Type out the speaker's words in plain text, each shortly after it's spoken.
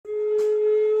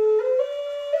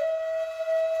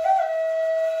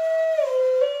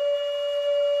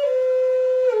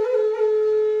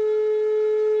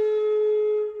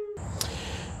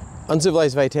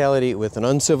Uncivilized Vitality with an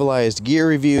uncivilized gear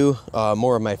review,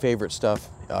 more of my favorite stuff,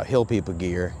 Hill People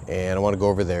gear, and I want to go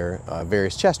over their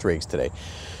various chest rigs today.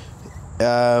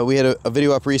 We had a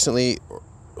video up recently,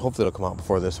 hopefully it'll come out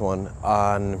before this one,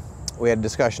 we had a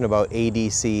discussion about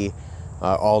ADC,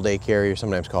 all-day carry, or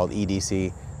sometimes called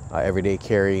EDC, everyday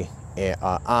carry,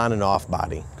 on and off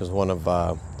body, because one of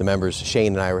the members,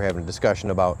 Shane, and I were having a discussion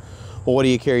about, well, what do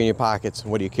you carry in your pockets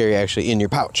and what do you carry actually in your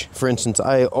pouch? For instance,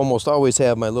 I almost always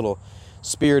have my little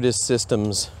Spiritus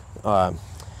Systems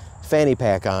fanny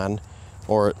pack on,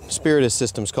 or Spiritus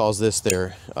Systems calls this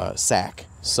their SAC,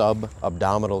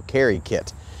 sub-abdominal carry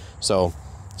kit. So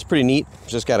it's pretty neat.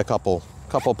 Just got a couple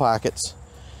pockets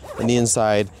in the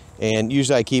inside, and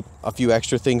usually I keep a few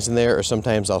extra things in there, or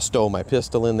sometimes I'll stow my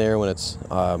pistol in there when it's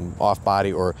off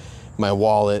body, or my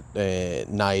wallet,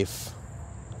 knife,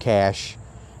 cash,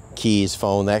 keys,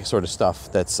 phone, that sort of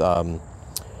stuff. That's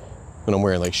when I'm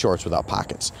wearing like shorts without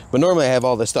pockets. But normally I have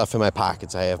all this stuff in my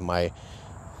pockets. I have my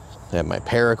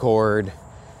paracord,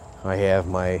 I have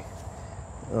my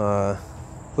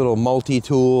little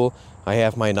multi-tool, I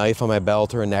have my knife on my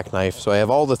belt, or a neck knife. So I have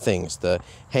all the things, the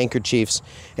handkerchiefs,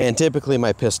 and typically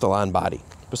my pistol on body.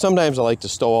 But sometimes I like to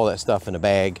stow all that stuff in a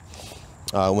bag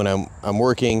when I'm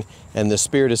working, and the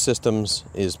Spiritus Systems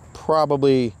is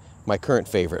probably my current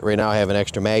favorite. Right now I have an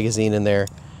extra magazine in there.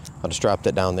 I'll just drop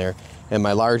that down there. And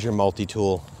my larger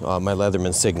multi-tool, my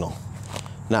Leatherman Signal.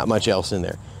 Not much else in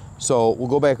there. So we'll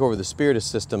go back over the Spiritus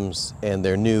Systems and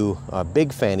their new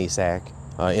big fanny sack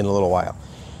in a little while.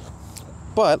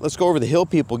 But let's go over the Hill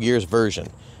People Gears version.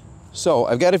 So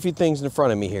I've got a few things in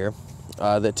front of me here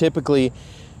that typically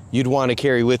you'd want to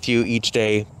carry with you each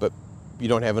day, but you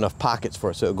don't have enough pockets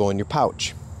for it, so it'll go in your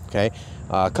pouch. Okay,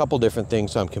 a couple different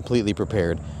things, so I'm completely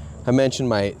prepared. I mentioned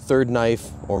my third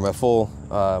knife, or my full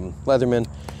Leatherman,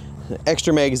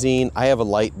 extra magazine. I have a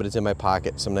light, but it's in my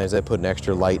pocket. Sometimes I put an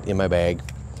extra light in my bag.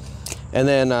 And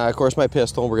then, of course, my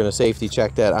pistol. We're going to safety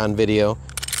check that on video. All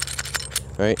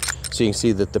right, so you can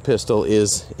see that the pistol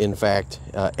is, in fact,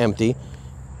 empty.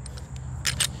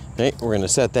 All right, we're going to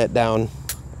set that down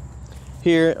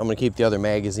here. I'm going to keep the other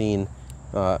magazine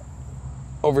over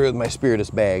here with my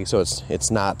Spiritus bag, so it's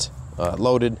not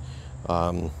loaded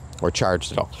or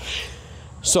charged at all.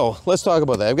 So let's talk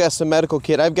about that. I've got some medical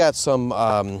kit. I've got some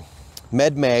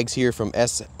med mags here from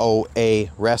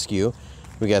SOA Rescue.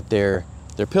 We got their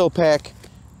pill pack,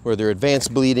 or their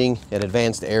advanced bleeding and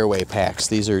advanced airway packs.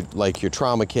 These are like your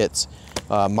trauma kits,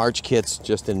 march kits,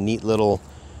 just in neat little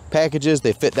packages.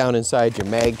 They fit down inside your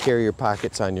mag carrier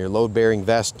pockets on your load bearing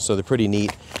vest, so they're pretty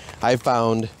neat. I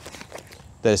found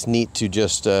that it's neat to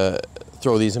just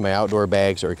throw these in my outdoor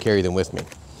bags or carry them with me.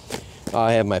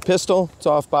 I have my pistol, it's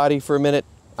off body for a minute.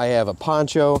 I have a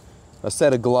poncho, a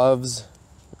set of gloves,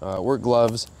 work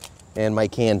gloves, and my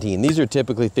canteen. These are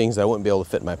typically things I wouldn't be able to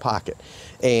fit in my pocket.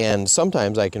 And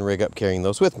sometimes I can rig up carrying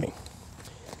those with me.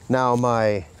 Now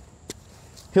my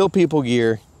Hill People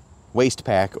gear waist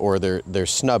pack, or their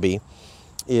snubby,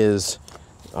 is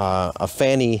a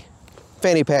fanny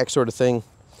pack sort of thing,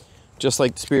 just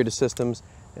like the Spiritus Systems.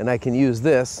 And I can use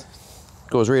this,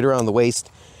 goes right around the waist,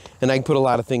 and I can put a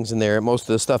lot of things in there. Most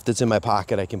of the stuff that's in my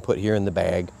pocket I can put here in the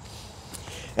bag.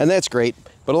 And that's great,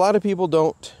 but a lot of people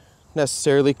don't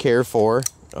necessarily care for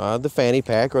the fanny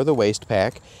pack or the waist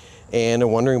pack, and are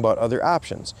wondering about other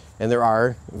options. And there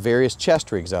are various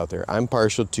chest rigs out there. I'm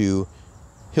partial to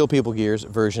Hill People Gear's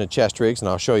version of chest rigs, and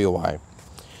I'll show you why.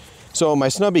 So my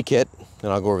snubby kit,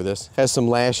 and I'll go over this, has some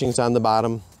lashings on the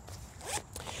bottom.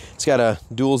 It's got a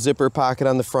dual zipper pocket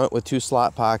on the front with 2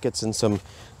 slot pockets and some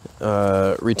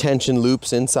retention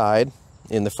loops inside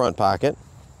in the front pocket.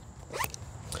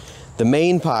 The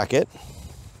main pocket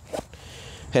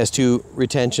has 2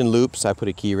 retention loops. I put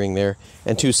a key ring there,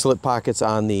 and 2 slip pockets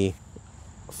on the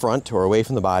front, or away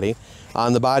from the body.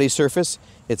 On the body surface,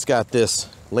 it's got this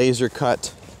laser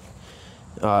cut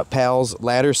PALS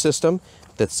ladder system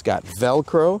that's got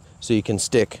Velcro, so you can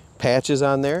stick patches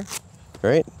on there,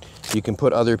 right? You can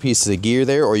put other pieces of gear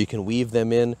there, or you can weave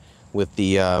them in with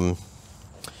the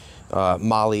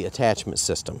Morey attachment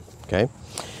system, okay?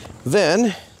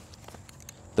 Then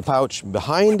the pouch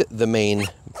behind the main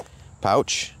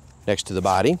pouch next to the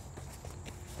body,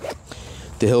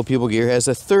 the Hill People gear has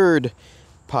a third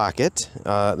pocket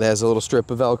that has a little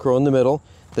strip of Velcro in the middle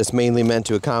that's mainly meant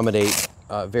to accommodate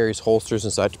various holsters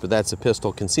and such, but that's a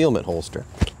pistol concealment holster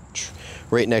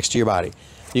right next to your body.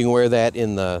 You can wear that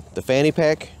in the fanny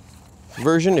pack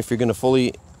version if you're going to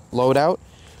fully load out,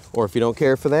 or if you don't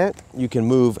care for that, you can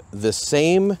move the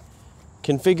same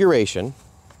configuration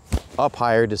up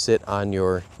higher to sit on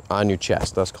your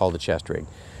chest. That's called a chest rig.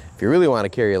 If you really want to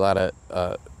carry a lot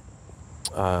of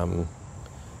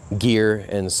gear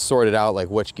and sort it out, like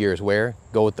which gear is where.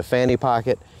 Go with the fanny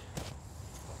pocket.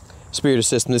 Spirit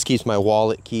system, this keeps my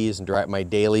wallet, keys, and my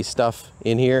daily stuff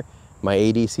in here, my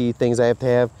ADC things I have to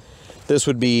have. This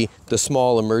would be the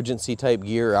small emergency type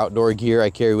gear, outdoor gear I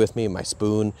carry with me, my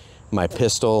spoon, my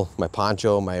pistol, my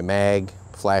poncho, my mag,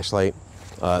 flashlight,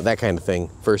 that kind of thing,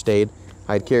 first aid.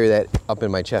 I'd carry that up in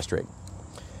my chest rig.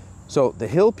 So the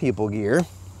Hill People gear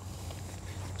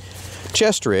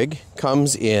chest rig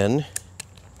comes in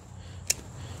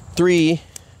 3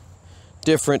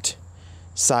 different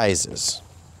sizes.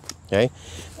 Okay,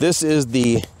 this is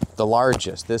the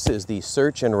largest. This is the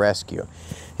search and rescue.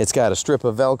 It's got a strip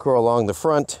of Velcro along the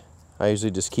front. I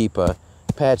usually just keep a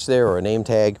patch there or a name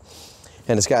tag,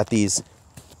 and it's got these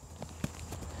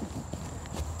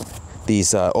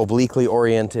obliquely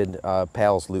oriented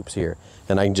PALS loops here,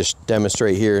 and I can just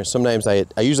demonstrate here. Sometimes I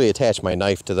usually attach my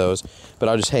knife to those, but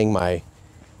I'll just hang my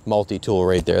multi-tool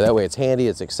right there. That way it's handy,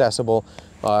 it's accessible.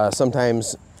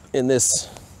 Sometimes in this,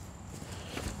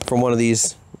 from one of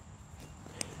these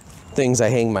things, I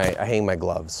hang my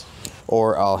gloves,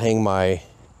 or I'll hang my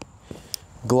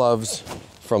gloves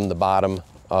from the bottom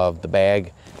of the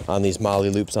bag on these molly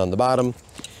loops on the bottom.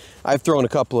 I've thrown a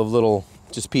couple of little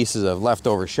just pieces of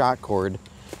leftover shock cord,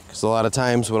 because a lot of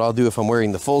times what I'll do if I'm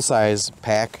wearing the full-size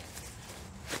pack,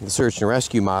 the search and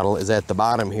rescue model, is at the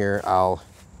bottom here I'll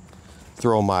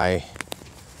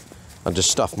just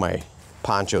stuff my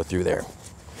poncho through there.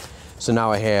 So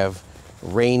now I have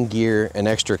rain gear, an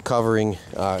extra covering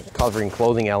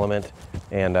clothing element,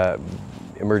 and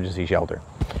emergency shelter.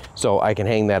 So I can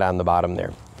hang that on the bottom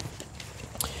there.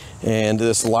 And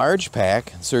this large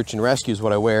pack, search and rescue, is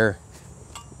what I wear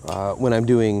when I'm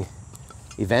doing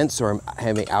events or I'm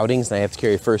having outings and I have to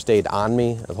carry first aid on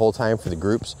me the whole time for the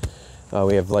groups.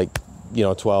 We have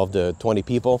 12 to 20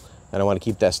 people, and I want to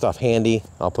keep that stuff handy.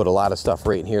 I'll put a lot of stuff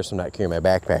right in here so I'm not carrying my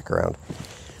backpack around.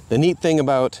 The neat thing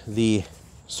about the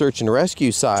search and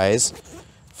rescue size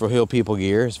for Hill People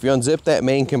gear is if you unzip that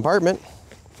main compartment,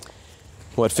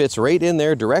 what fits right in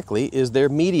there directly is their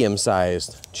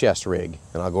medium-sized chest rig,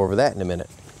 and I'll go over that in a minute.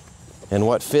 And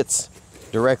what fits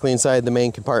directly inside the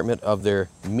main compartment of their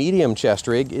medium chest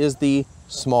rig is the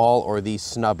small, or the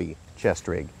snubby chest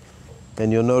rig.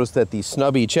 And you'll notice that the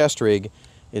snubby chest rig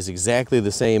is exactly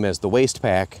the same as the waist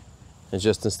pack. It's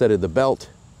just instead of the belt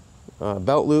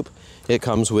loop, it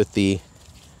comes with the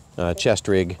chest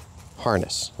rig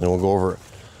harness. And we'll go over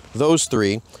those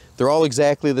 3. They're all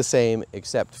exactly the same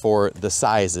except for the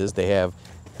sizes. They have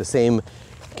the same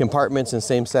compartments and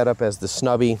same setup as the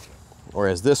snubby or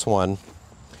as this one.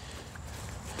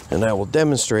 And I will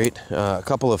demonstrate a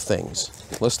couple of things.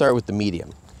 Let's start with the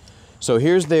medium. So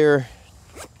here's their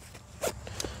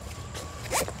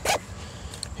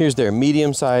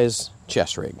medium-size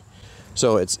chest rig.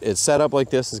 So it's set up like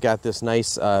this. It's got this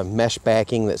nice mesh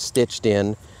backing that's stitched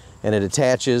in, and it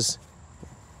attaches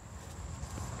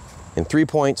in 3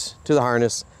 points to the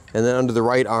harness. And then under the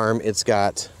right arm, it's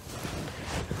got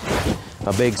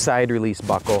a big side release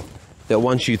buckle that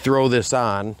once you throw this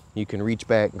on, you can reach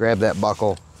back, grab that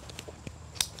buckle,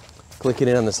 click it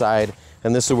in on the side,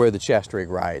 and this is where the chest rig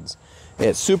rides.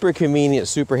 It's super convenient,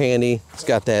 super handy. It's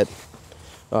got that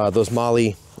those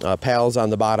molly pals on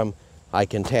the bottom. I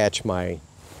can attach my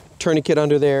tourniquet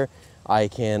under there. I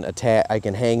can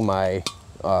hang my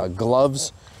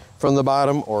gloves from the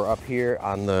bottom, or up here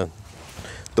on the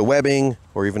webbing,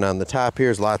 or even on the top here.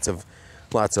 There's lots of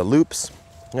loops.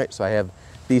 All right, so I have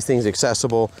these things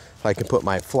accessible. I can put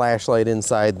my flashlight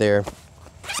inside there.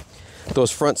 Those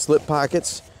front slip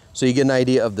pockets, so you get an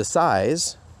idea of the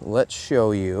size. Let's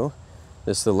show you.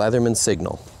 This is the Leatherman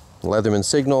Signal. The Leatherman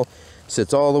Signal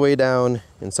sits all the way down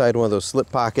inside one of those slip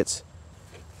pockets.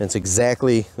 And it's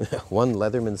exactly one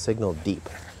Leatherman Signal deep.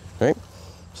 All right,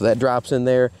 so that drops in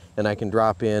there, and I can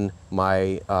drop in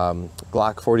my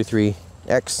Glock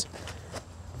 43X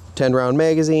 10-round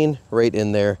magazine right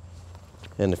in there.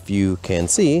 And if you can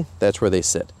see, that's where they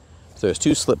sit. So there's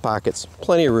 2 slip pockets,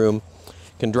 plenty of room.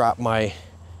 Can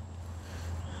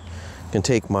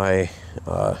take my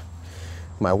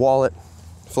my wallet,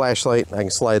 flashlight. I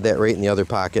can slide that right in the other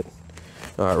pocket,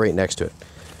 right next to it.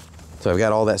 So I've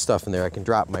got all that stuff in there. I can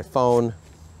drop my phone.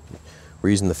 We're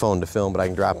using the phone to film, but I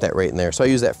can drop that right in there. So I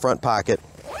use that front pocket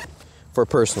for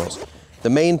personals.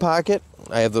 The main pocket,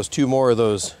 I have those 2 more of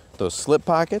those slip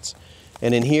pockets,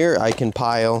 and in here I can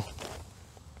pile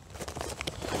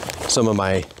some of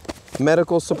my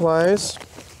medical supplies,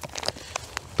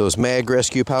 those mag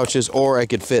rescue pouches, or I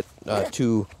could fit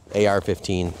 2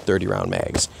 AR-15 30-round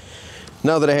mags.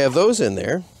 Now that I have those in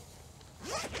there,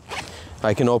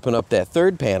 I can open up that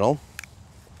 3rd panel,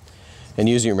 and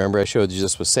remember I showed you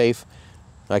this was safe.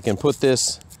 I can put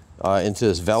this into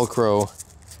this Velcro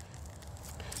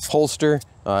holster.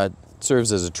 It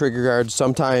serves as a trigger guard.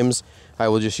 Sometimes I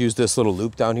will just use this little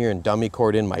loop down here and dummy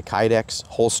cord in my Kydex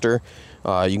holster.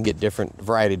 You can get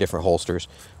variety of different holsters,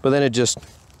 but then it just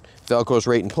Velcros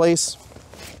right in place.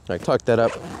 I tuck that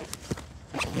up,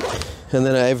 and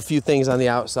then I have a few things on the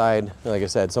outside. Like I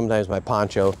said, sometimes my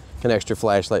poncho, an extra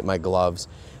flashlight, my gloves.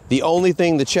 The only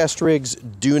thing the chest rigs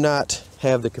do not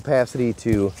have the capacity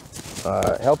to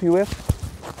help you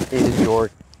with is your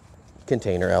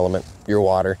container element, your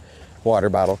water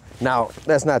bottle. Now,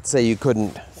 that's not to say you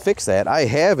couldn't fix that. I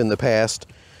have in the past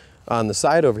on the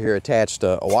side over here attached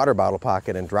a water bottle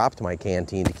pocket and dropped my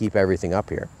canteen to keep everything up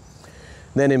here.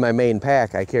 Then in my main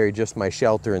pack, I carry just my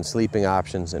shelter and sleeping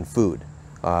options and food,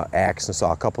 axe and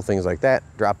saw, a couple things like that.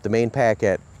 Drop the main pack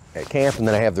at camp, and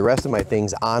then I have the rest of my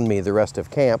things on me the rest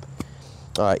of camp,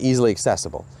 easily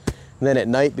accessible. And then at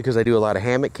night, because I do a lot of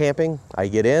hammock camping, I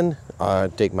get in,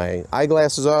 take my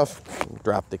eyeglasses off,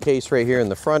 drop the case right here in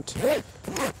the front,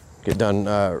 get done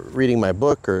reading my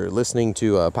book or listening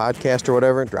to a podcast or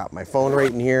whatever, drop my phone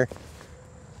right in here,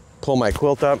 pull my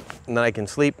quilt up, and then I can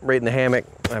sleep right in the hammock.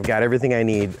 I've got everything I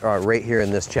need right here in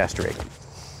this chest rig,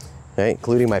 okay,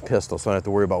 including my pistol, so I don't have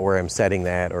to worry about where I'm setting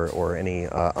that or any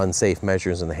unsafe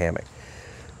measures in the hammock.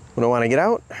 When I want to get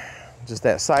out, just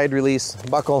that side release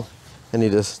buckle, and you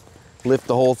just lift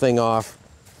the whole thing off.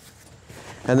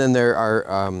 And then there are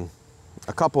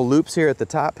a couple loops here at the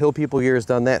top. Hill People Gear has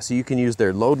done that, so you can use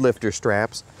their load lifter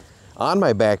straps on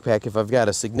my backpack. If I've got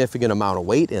a significant amount of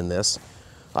weight in this,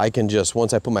 I can just,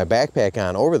 once I put my backpack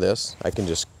on over this, I can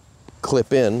just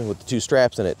clip in with the two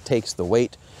straps, and it takes the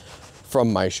weight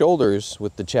from my shoulders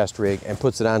with the chest rig and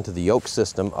puts it onto the yoke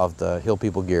system of the Hill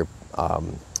People Gear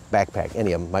backpack,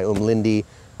 any of them, my Lindy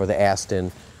or the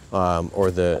Aston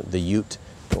or the Ute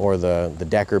or the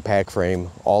Decker pack frame,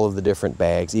 all of the different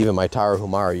bags, even my Tara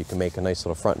Humara, you can make a nice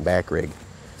little front and back rig.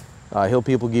 Hill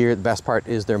People Gear, the best part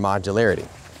is their modularity.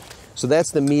 So that's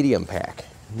the medium pack.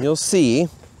 You'll see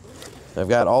I've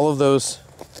got all of those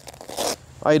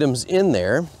items in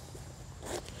there.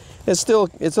 It's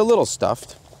a little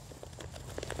stuffed.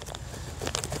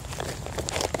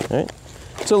 All right?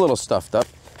 It's a little stuffed up,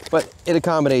 but it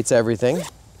accommodates everything.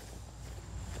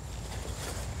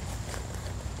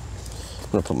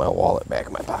 I'm gonna put my wallet back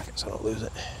in my pocket so I don't lose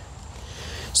it.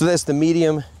 So that's the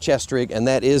medium chest rig, and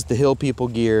that is the Hill People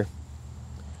Gear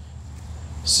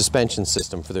suspension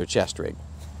system for their chest rig.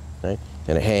 Right?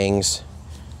 And it hangs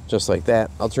just like that.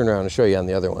 I'll turn around and show you on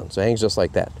the other one. So it hangs just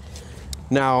like that.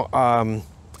 Now,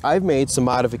 I've made some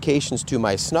modifications to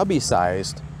my snubby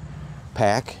sized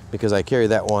pack because I carry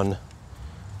that one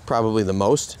probably the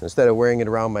most. Instead of wearing it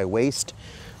around my waist,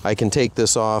 I can take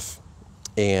this off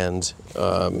and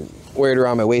wear it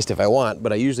around my waist if I want,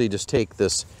 but I usually just take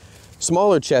this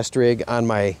smaller chest rig on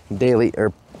my daily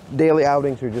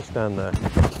outings or just on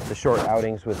the short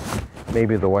outings with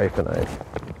maybe the wife and I.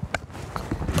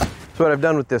 So what I've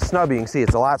done with this snubby, you can see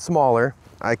it's a lot smaller.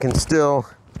 I can still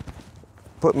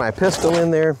put my pistol in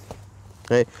there.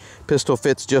 Okay. Pistol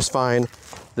fits just fine.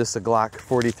 This is a Glock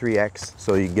 43X,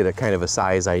 so you get a kind of a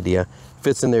size idea.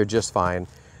 Fits in there just fine.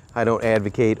 I don't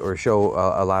advocate or show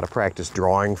a lot of practice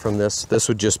drawing from this. This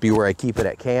would just be where I keep it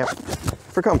at camp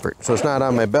for comfort. So it's not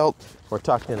on my belt or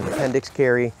tucked in an appendix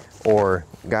carry or,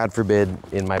 God forbid,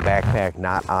 in my backpack,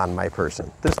 not on my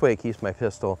person. This way it keeps my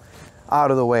pistol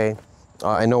out of the way.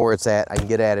 I know where it's at. I can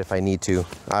get at it if I need to.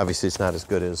 Obviously, it's not as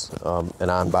good as an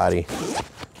on-body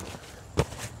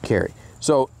carry.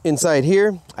 So inside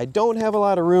here, I don't have a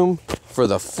lot of room for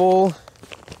the full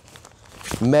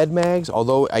med mags,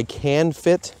 although I can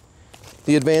fit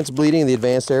the advanced bleeding, the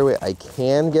advanced airway. I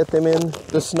can get them in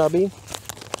the snubby.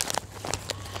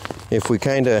 If we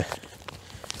kind of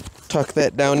tuck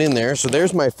that down in there. So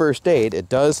there's my first aid. It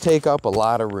does take up a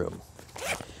lot of room.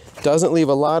 Doesn't leave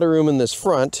a lot of room in this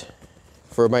front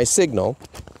for my signal.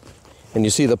 And you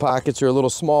see the pockets are a little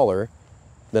smaller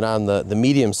than on the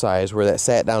medium size, where that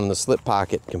sat down in the slip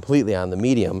pocket completely on the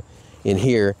medium. In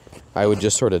here, I would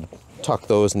just sort of tuck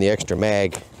those in the extra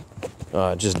mag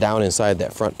just down inside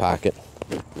that front pocket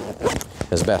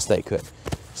as best I could.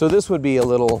 So this would be a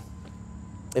little,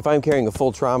 if I'm carrying a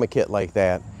full trauma kit like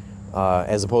that,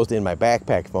 as opposed to in my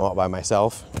backpack if I'm out by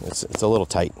myself, it's a little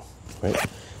tight, right?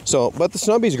 So, but the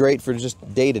snubby's great for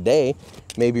just day to day.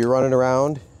 Maybe you're running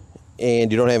around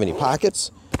and you don't have any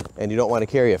pockets and you don't want to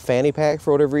carry a fanny pack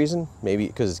for whatever reason, maybe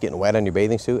because it's getting wet on your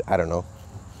bathing suit. I don't know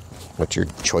what your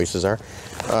choices are.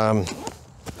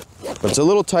 But it's a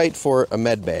little tight for a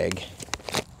med bag.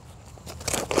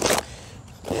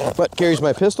 But carries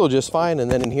my pistol just fine,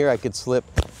 and then in here I could slip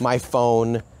my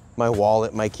phone, my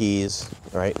wallet, my keys,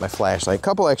 right, my flashlight, a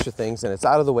couple extra things, and it's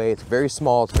out of the way. It's very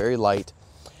small, it's very light.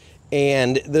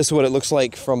 And this is what it looks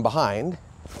like from behind,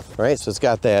 right? So it's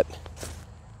got that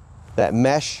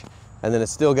mesh, and then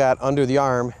it's still got under the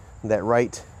arm that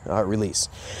right release.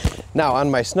 Now on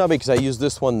my snubby, because I use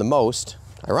this one the most,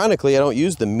 ironically I don't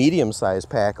use the medium size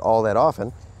pack all that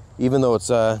often, even though it's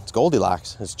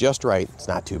Goldilocks. It's just right. It's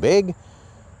not too big,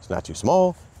 it's not too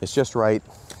small, it's just right.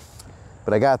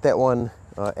 But I got that one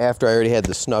after I already had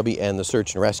the snubby and the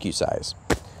search and rescue size.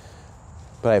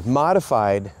 But I've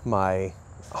modified my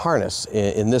harness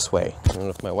in this way. I don't know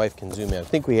if my wife can zoom in. I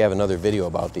think we have another video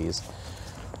about these,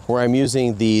 where I'm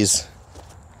using these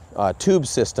tube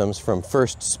systems from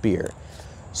First Spear.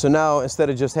 So now instead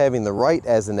of just having the right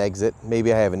as an exit,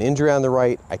 maybe I have an injury on the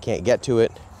right, I can't get to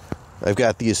it. I've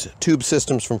got these tube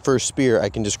systems from First Spear. I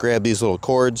can just grab these little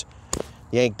cords,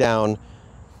 yank down,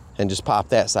 and just pop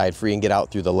that side free and get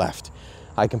out through the left.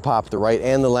 I can pop the right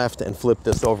and the left and flip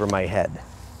this over my head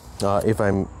if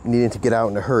I'm needing to get out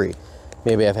in a hurry.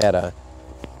 Maybe I've had a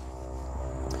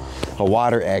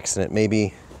water accident,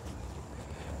 maybe,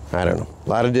 I don't know, a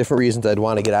lot of different reasons I'd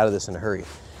want to get out of this in a hurry.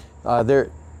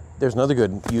 There's another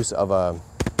good use of a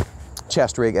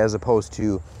chest rig as opposed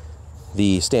to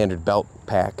the standard belt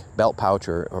pouch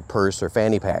or purse or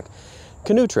fanny pack.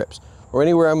 Canoe trips, or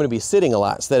anywhere I'm going to be sitting a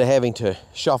lot, instead of having to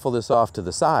shuffle this off to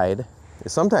the side,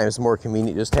 it's sometimes more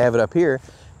convenient just to have it up here.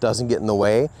 Doesn't get in the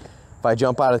way. If I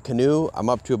jump out of the canoe, I'm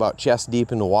up to about chest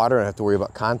deep in the water, and I have to worry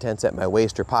about contents at my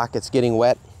waist or pockets getting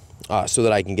wet, so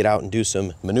that I can get out and do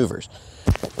some maneuvers.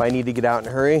 If I need to get out in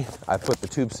a hurry, I put the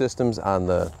tube systems on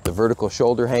the vertical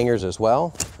shoulder hangers as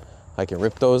well. I can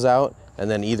rip those out, and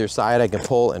then either side I can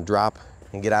pull and drop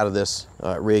and get out of this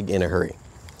rig in a hurry.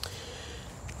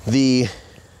 The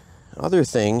other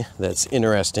thing that's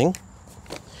interesting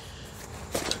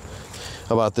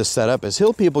about this setup is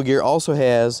Hill People Gear also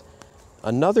has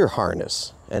another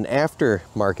harness, an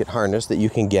aftermarket harness that you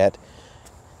can get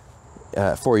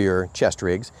for your chest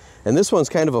rigs. And this one's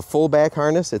kind of a full back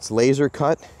harness. It's laser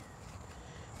cut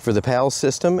for the PAL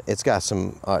system. It's got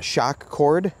some shock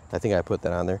cord. I think I put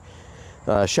that on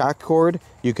there. Shock cord.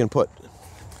 You can put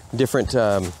different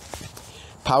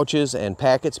pouches and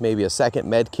packets, maybe a second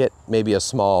med kit, maybe a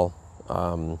small,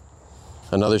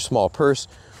 another small purse,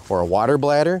 or a water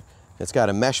bladder. It's got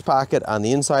a mesh pocket on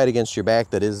the inside against your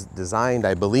back that is designed,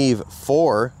 I believe,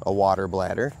 for a water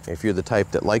bladder, if you're the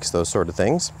type that likes those sort of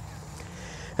things.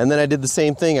 And then I did the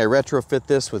same thing. I retrofit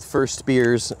this with First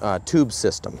Spear's tube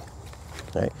system.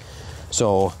 Right?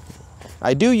 So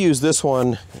I do use this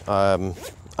one on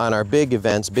our big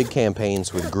events, big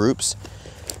campaigns with groups.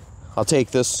 I'll take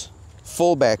this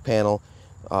full back panel,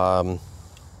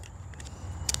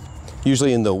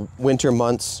 usually in the winter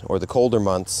months or the colder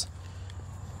months,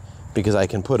 because I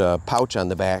can put a pouch on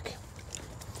the back,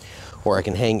 or I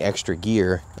can hang extra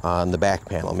gear on the back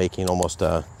panel, making almost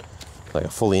like a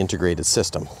fully integrated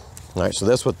system. All right, so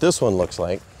that's what this one looks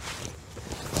like.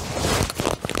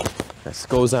 This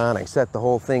goes on, I set the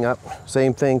whole thing up,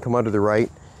 same thing, come under the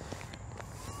right.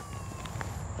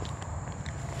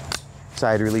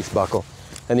 Side release buckle.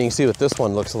 And you can see what this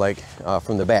one looks like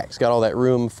from the back. It's got all that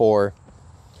room for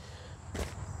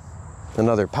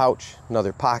another pouch,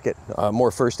 another pocket,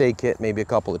 more first aid kit, maybe a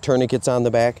couple of tourniquets on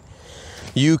the back.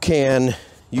 You can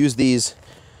use these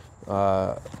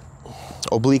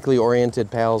obliquely oriented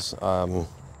PALS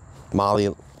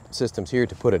Molly systems here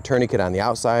to put a tourniquet on the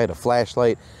outside, a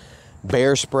flashlight,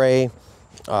 bear spray,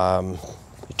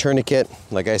 tourniquet.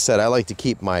 Like I said, I like to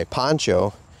keep my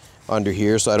poncho under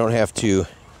here so I don't have to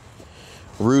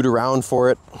root around for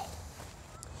it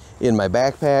in my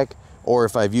backpack, or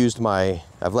if I've left my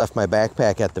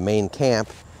backpack at the main camp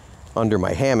under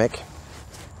my hammock.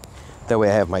 That way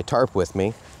I have my tarp with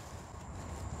me.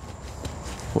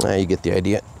 Now you get the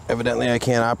idea. Evidently I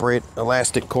can't operate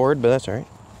elastic cord, but that's all right.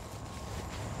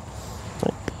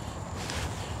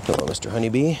 Hello, Mr.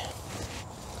 Honeybee.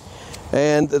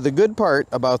 And the good part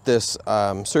about this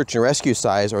search and rescue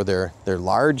size, or their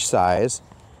large size,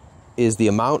 is the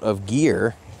amount of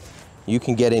gear you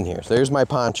can get in here. So there's my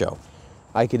poncho.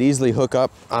 I could easily hook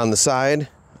up on the side,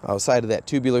 outside of that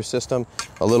tubular system,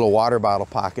 a little water bottle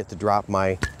pocket to drop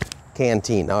my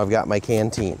canteen. Now I've got my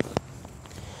canteen.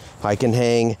 I can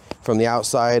hang from the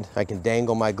outside, I can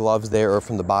dangle my gloves there, or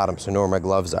from the bottom so I know where my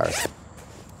gloves are.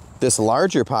 This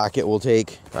larger pocket will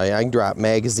take, I can drop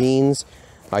magazines,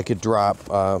 I could drop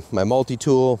my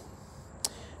multi-tool,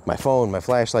 my phone, my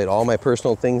flashlight, all my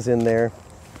personal things in there.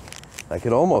 I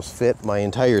could almost fit my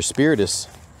entire Spiritus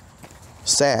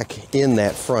sack in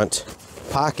that front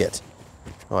pocket.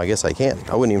 Oh, I guess I can.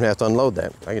 I wouldn't even have to unload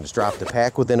that. I can just drop the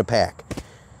pack within a pack.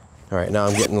 All right, now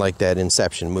I'm getting like that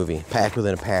Inception movie, pack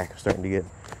within a pack. I'm starting to get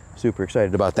super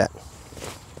excited about that.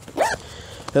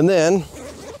 And then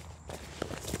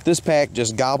this pack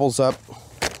just gobbles up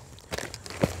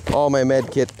all my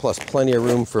med kit plus plenty of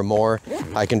room for more.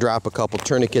 I can drop a couple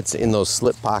tourniquets in those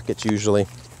slip pockets usually.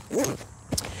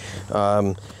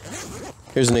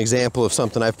 Here's an example of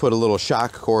something. I've put a little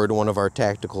shock cord, one of our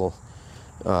tactical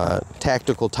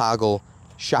toggle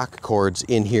shock cords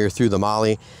in here through the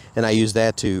molly, and I use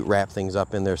that to wrap things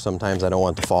up in there. Sometimes I don't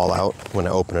want to fall out when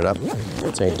I open it up.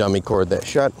 It's a dummy cord that's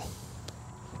shut.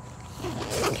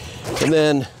 And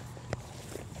then,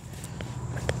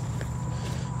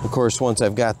 of course, once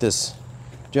I've got this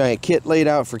giant kit laid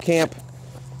out for camp,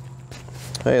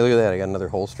 hey, look at that, I got another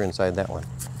holster inside that one.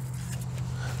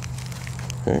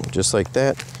 All right, just like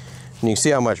that. And you can see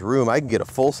how much room. I can get a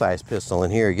full-size pistol in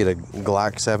here, get a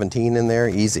Glock 17 in there,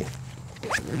 easy.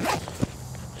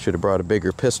 Should have brought a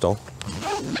bigger pistol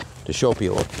to show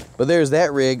people. But there's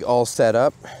that rig all set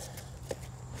up.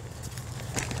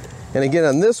 And again,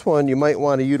 on this one, you might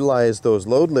want to utilize those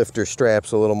load lifter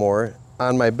straps a little more.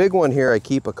 On my big one here, I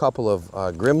keep a couple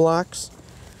of Grim locks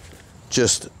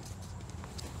just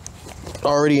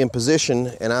already in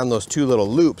position and on those two little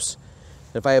loops.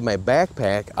 If I have my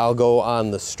backpack, I'll go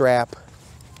on the strap.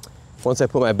 Once I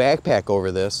put my backpack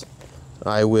over this,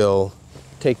 I will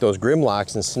take those Grim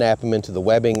locks and snap them into the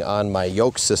webbing on my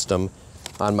yoke system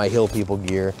on my Hill People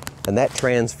gear, and that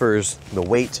transfers the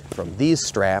weight from these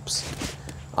straps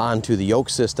onto the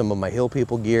yoke system of my Hill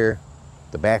People gear,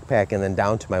 the backpack, and then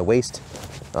down to my waist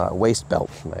belt,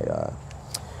 my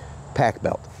pack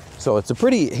belt. So it's a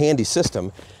pretty handy system.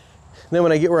 And then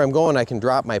when I get where I'm going, I can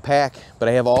drop my pack, but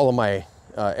I have all of my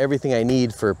everything I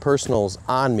need for personals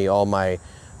on me, all my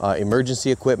emergency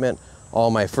equipment, all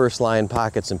my first line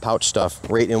pockets and pouch stuff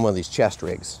right in one of these chest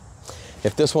rigs.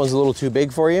 If this one's a little too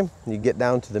big for you, you get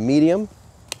down to the medium,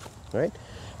 right?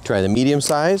 Try the medium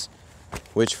size,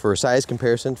 which for size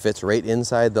comparison fits right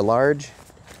inside the large,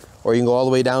 or you can go all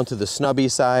the way down to the snubby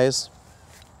size,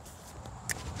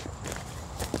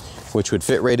 which would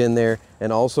fit right in there,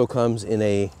 and also comes in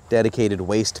a dedicated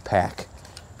waist pack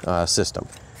system,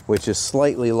 which is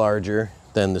slightly larger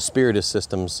than the Spiritus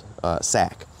Systems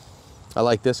sack. I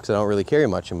like this because I don't really carry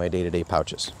much in my day-to-day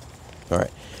pouches. All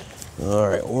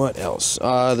right, what else?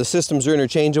 The systems are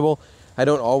interchangeable. I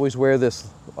don't always wear this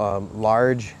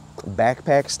large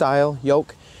backpack style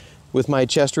yoke with my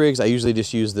chest rigs. I usually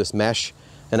just use this mesh,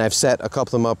 and I've set a couple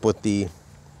of them up with the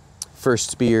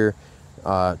First Spear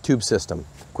tube system,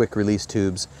 quick release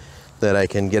tubes that I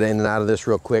can get in and out of this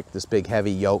real quick. This big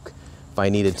heavy yoke, if I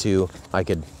needed to, I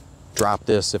could drop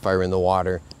this if I were in the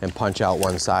water and punch out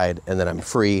one side, and then I'm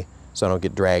free so I don't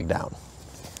get dragged down.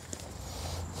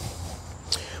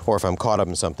 Or if I'm caught up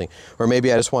in something. Or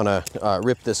maybe I just want to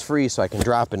rip this free so I can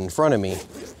drop it in front of me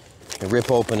and rip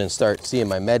open and start seeing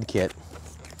my med kit.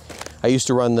 I used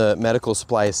to run the medical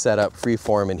supplies setup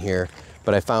freeform in here,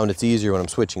 but I found it's easier when I'm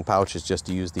switching pouches just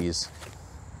to use these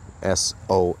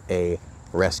SOA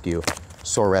Rescue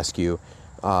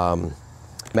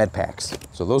med packs.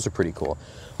 So those are pretty cool.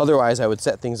 Otherwise, I would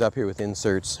set things up here with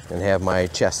inserts and have my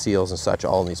chest seals and such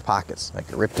all in these pockets. I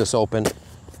can rip this open,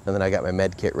 and then I got my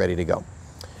med kit ready to go.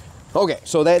 Okay,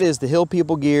 so that is the Hill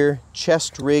People Gear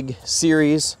Chest Rig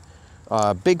Series.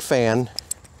 Big fan,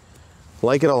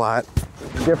 like it a lot.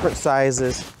 Different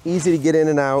sizes, easy to get in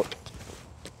and out.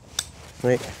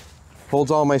 Right?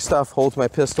 Holds all my stuff, holds my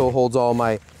pistol, holds all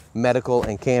my medical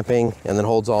and camping, and then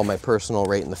holds all my personal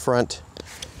right in the front.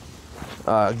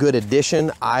 Good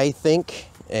addition, I think,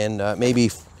 and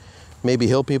maybe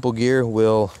Hill People Gear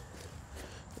will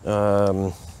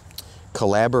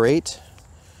collaborate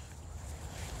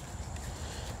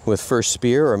with First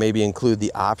Spear, or maybe include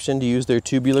the option to use their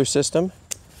tubular system.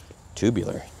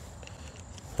 Tubular.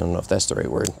 I don't know if that's the right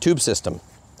word. Tube system.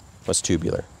 What's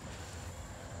tubular?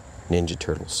 Ninja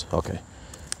Turtles. Okay.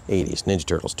 80s. Ninja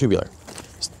Turtles. Tubular.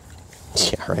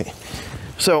 Yeah, right.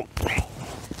 So,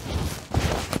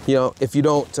 you know, if you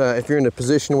don't, if you're in a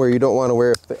position where you don't want to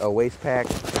wear a waist pack,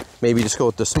 maybe just go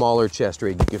with the smaller chest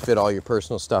rig. You can fit all your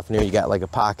personal stuff in here. You got like a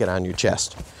pocket on your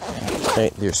chest. Okay,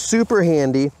 they're super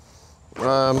handy.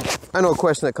 I know a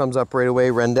question that comes up right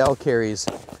away. Rendell carries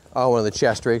one of the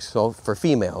chest rigs, so for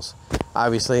females.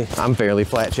 Obviously, I'm fairly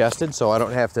flat-chested, so I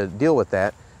don't have to deal with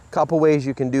that. Couple ways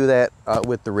you can do that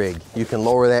with the rig. You can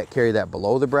lower that, carry that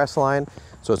below the breast line,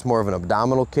 so it's more of an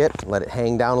abdominal kit, let it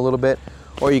hang down a little bit,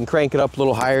 or you can crank it up a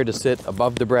little higher to sit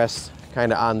above the breast,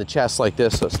 kind of on the chest like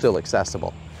this, so it's still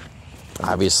accessible.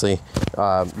 Obviously,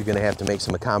 you're gonna have to make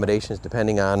some accommodations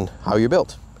depending on how you're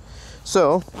built.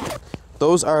 So,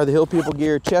 those are the Hill People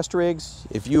Gear chest rigs.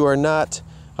 If you are not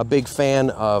a big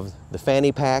fan of the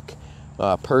fanny pack,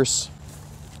 purse,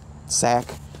 sack,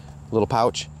 little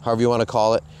pouch, however you want to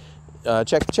call it.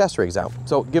 Check the chest rigs out.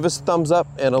 So give us a thumbs up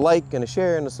and a like and a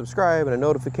share and a subscribe and a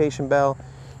notification bell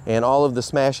and all of the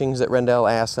smashings that Rendell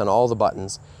asks on all the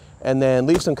buttons. And then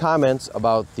leave some comments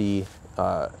about the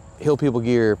Hill People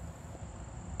Gear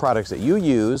products that you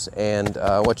use and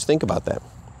what you think about that.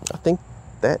 I think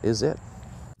that is it.